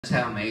Just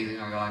how amazing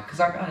our God, because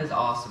our God is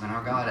awesome, and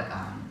our God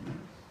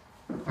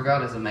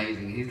is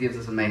amazing. He gives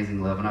us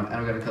amazing love, and I've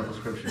got a couple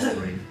scriptures to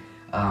read.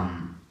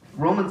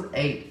 Romans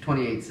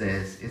 8:28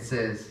 says,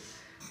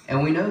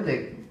 and we know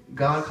that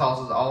God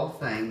causes all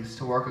things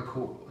to work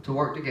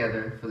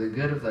together for the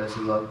good of those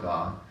who love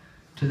God,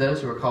 to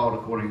those who are called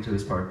according to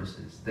His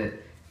purposes.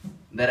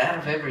 That out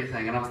of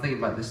everything, and I was thinking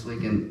about this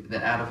weekend,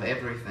 that out of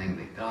everything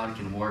that God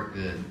can work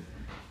good,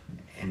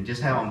 and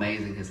just how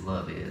amazing His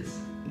love is.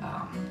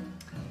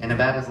 And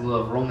about His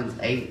love, Romans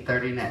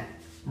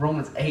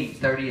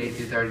 8:38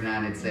 through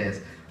 39, it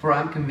says, for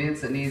I'm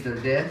convinced that neither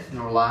death,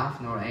 nor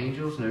life, nor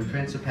angels, nor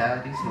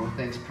principalities, nor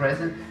things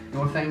present,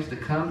 nor things to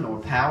come, nor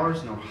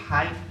powers, nor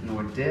height,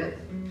 nor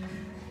depth,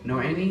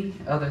 nor any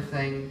other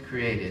thing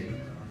created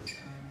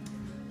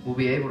will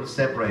be able to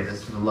separate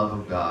us from the love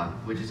of God,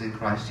 which is in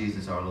Christ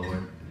Jesus our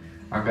Lord.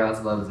 Our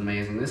God's love is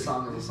amazing. This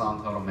song is a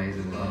song called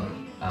Amazing Love.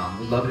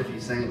 We'd love it if you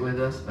sing it with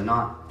us, but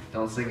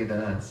don't sing it to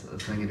us.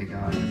 Sing it to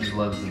God, because His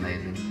love is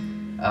amazing.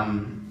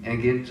 And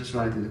again, just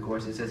running through the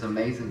chorus, it says,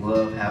 amazing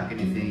love, how can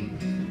it be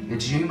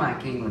that you, my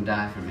King, would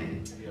die for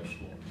me? Yes,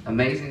 Lord.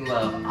 Amazing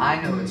love,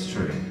 I know it's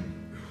true.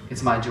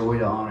 It's my joy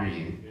to honor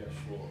you. Yes,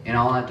 Lord. In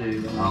all I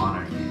do, I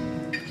honor you.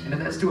 And if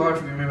that's too hard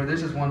for you to remember,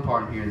 there's just one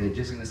part in here that's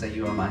just going to say,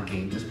 you are my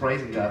King. Just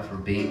praising God for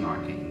being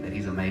our King, that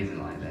He's amazing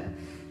like that.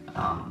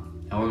 And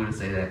we're going to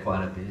say that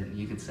quite a bit.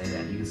 You can say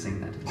that. You can sing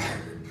that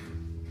together.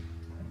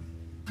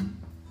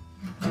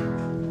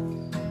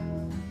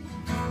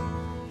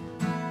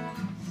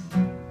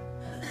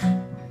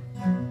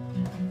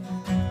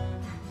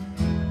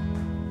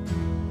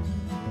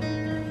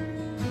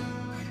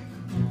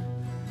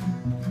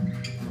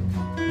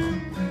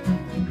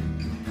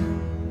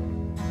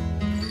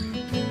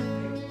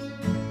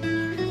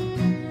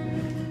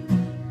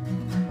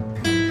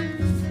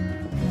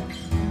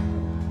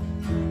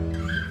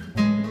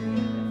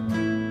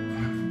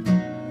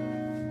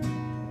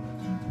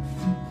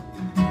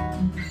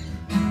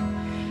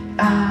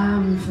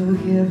 I'm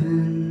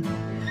forgiven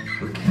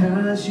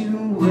because you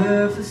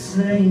were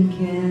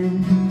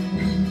forsaken.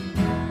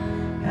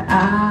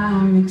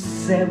 I'm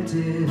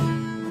accepted,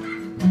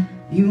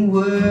 you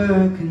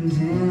were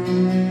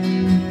condemned.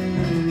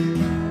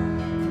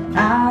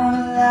 I'm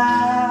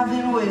alive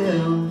and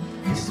well,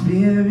 the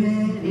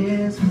Spirit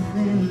is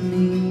within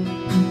me,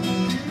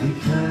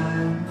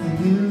 because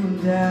you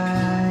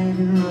died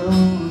and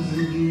rose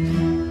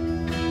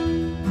again.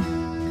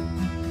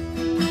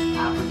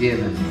 I'm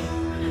forgiven.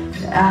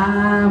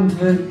 I'm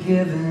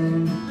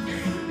forgiven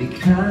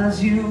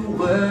because you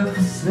were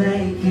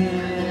forsaken.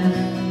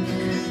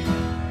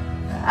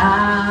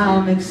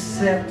 I'm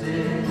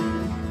accepted,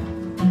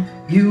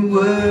 you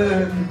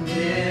were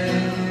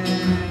condemned.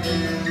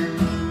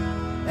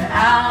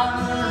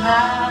 I'm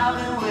alive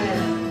and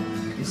well,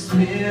 your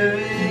Spirit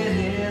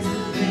is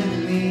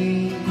within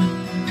me,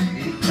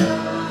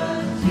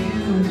 because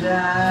you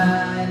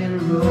died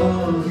and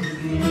rose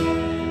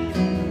again.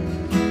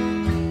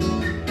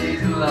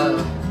 Amazing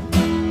love.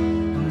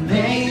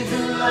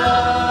 Amazing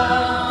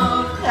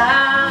love,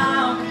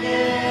 how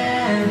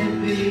can it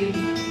be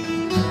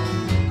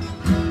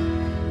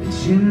that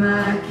you,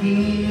 my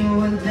King,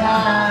 would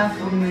die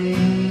for me?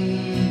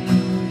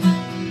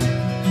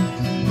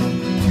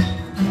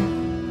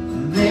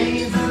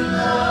 Amazing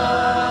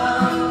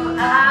love,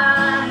 I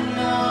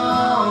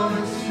know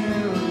it's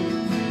true,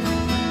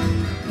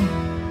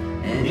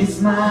 and it's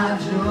my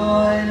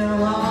joy to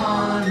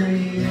honor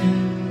you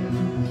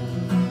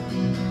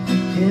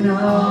in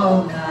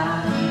all I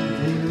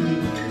do.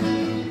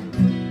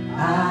 I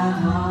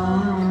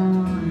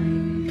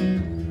honor you.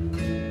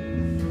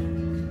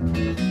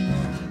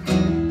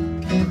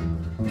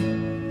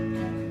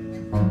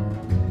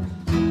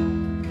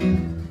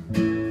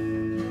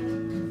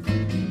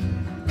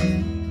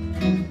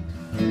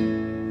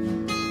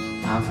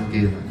 I'm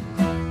forgiven.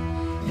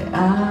 Yeah,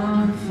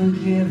 I'm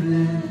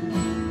forgiven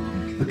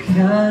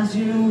because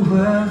you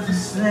were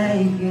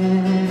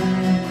forsaken.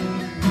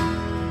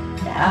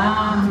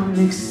 I'm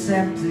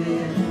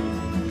accepted,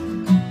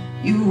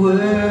 you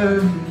were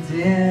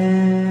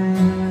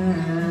condemned.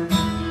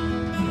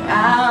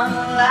 I'm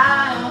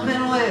alive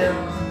and well,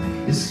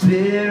 your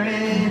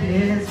Spirit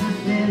is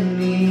within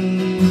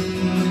me,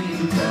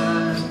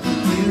 because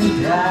you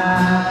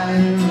died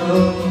and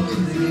rose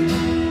again.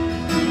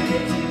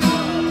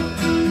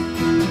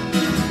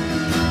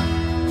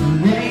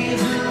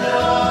 Amazing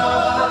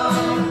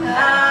love,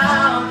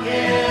 how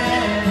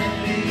can it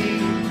be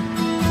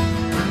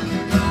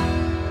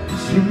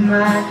that you,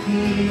 my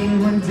King,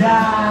 would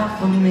die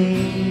for me?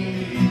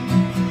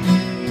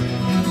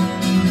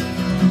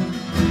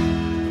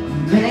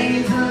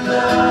 Amazing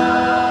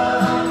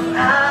love, I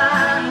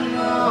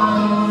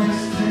know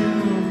it's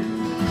true.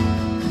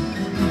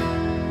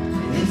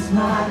 It's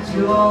my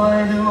joy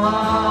to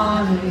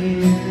honor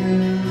you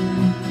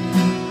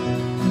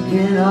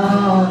in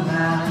all I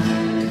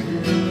do.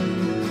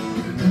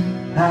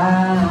 I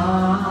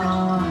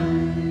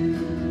honor you.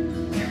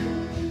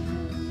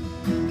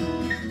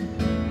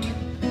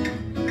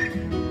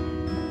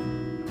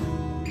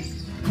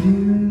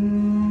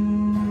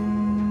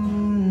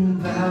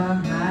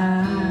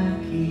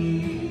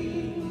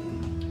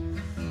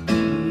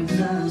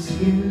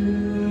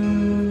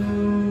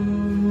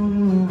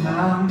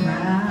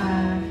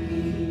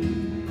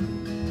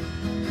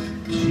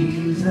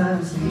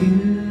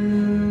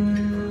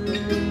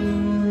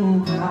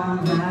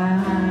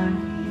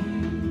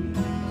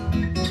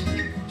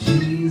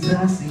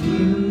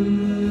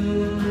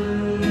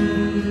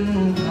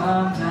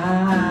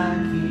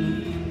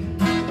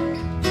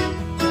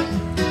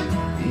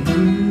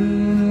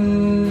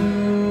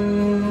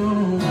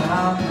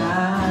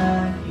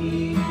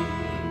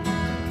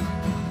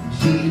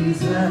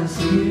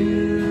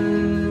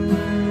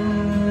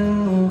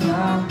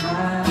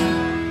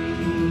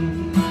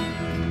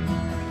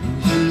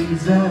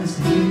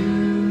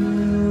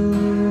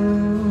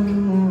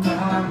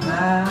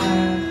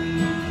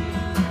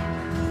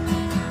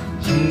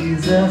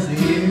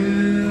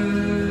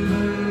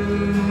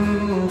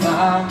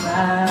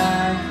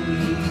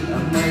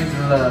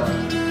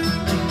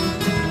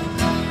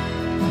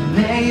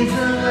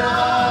 Amazing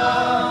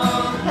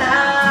love,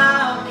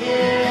 how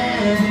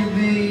can it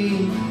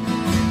be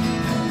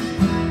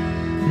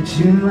that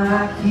you,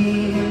 my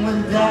King,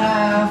 would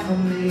die for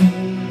me?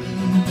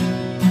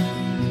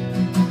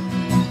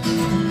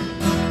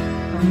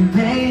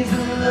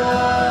 Amazing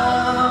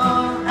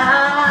love, I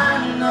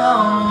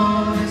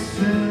know it's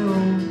true.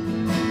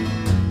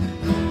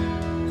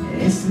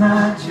 It's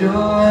my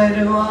joy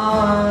to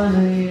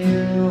honor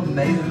you.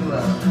 Amazing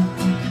love.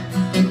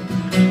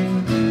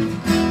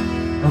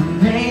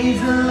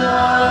 Amazing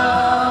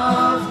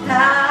love,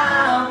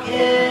 how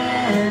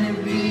can it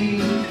be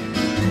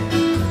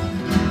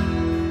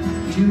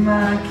you,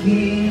 my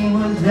King,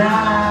 would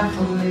die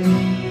for me?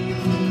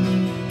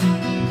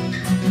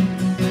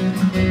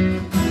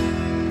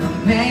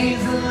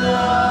 Amazing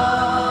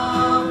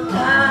love, I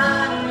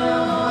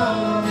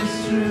know it's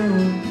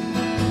true.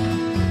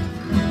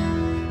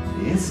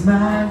 It's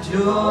my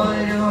joy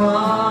to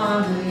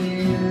honor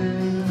you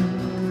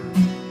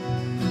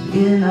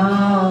in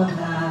all I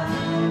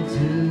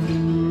do.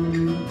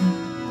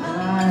 I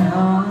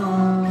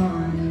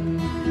honor you.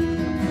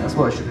 That's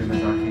what it should be,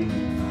 Mr. King.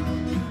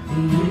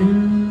 You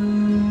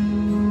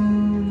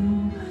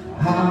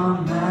are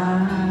my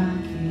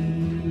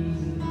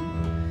King,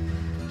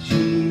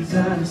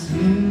 Jesus.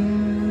 You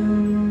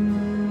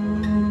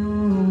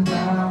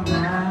are my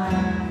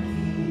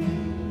King,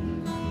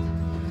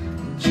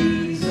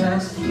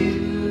 Jesus.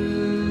 You